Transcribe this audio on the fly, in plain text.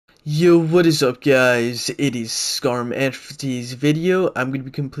Yo, what is up guys? It is Skaarm, and for today's video, I'm going to be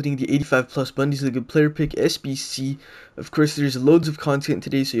completing the 85 plus Bundesliga player pick SBC. Of course, there's loads of content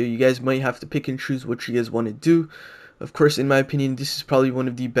today, so you guys might have to pick and choose what you guys want to do. Of course, in my opinion, this is probably one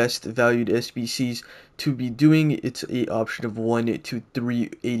of the best valued SBCs to be doing. It's a option of 1 to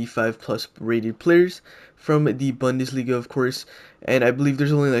 3 85 plus rated players from the Bundesliga, of course, and I believe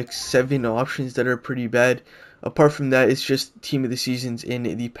there's only like 7 options that are pretty bad. Apart from that, it's just team of the seasons in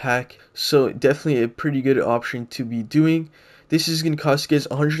the pack, so definitely a pretty good option to be doing. This is going to cost you guys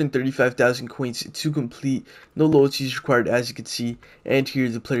 135,000 coins to complete. No loyalties required, as you can see, and here are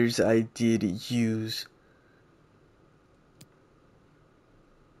the players I did use.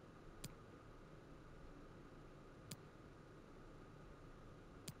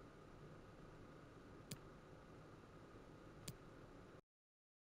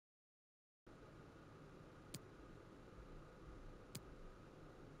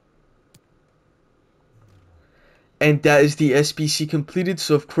 And that is the SBC completed,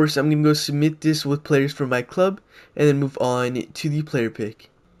 so of course I'm going to go submit this with players from my club, and then move on to the player pick.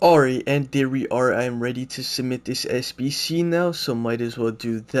 Alright, and there we are. I am ready to submit this SBC now, so might as well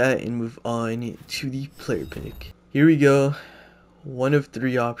do that and move on to the player pick. Here we go. One of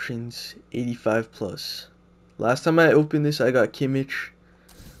 3 options, 85 plus. Last time I opened this, I got Kimmich.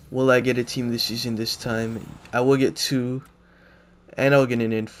 Will I get a team this season this time? I will get 2, and I'll get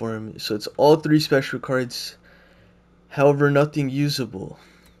an inform. So it's all 3 special cards. However, nothing usable.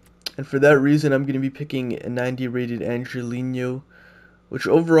 And for that reason, I'm going to be picking a 90 rated Angelino, which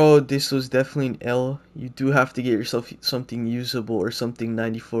overall, this was definitely an L. You do have to get yourself something usable or something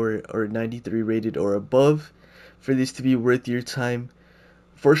 94 or 93 rated or above for this to be worth your time.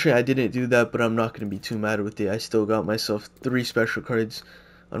 Unfortunately, I didn't do that, but I'm not going to be too mad with it. I still got myself 3 special cards.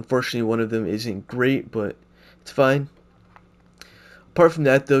 Unfortunately, one of them isn't great, but it's fine. Apart from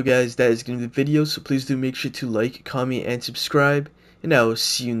that though guys, that is going to be the video, so please do make sure to like, comment, and subscribe, and I will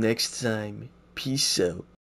see you next time. Peace out.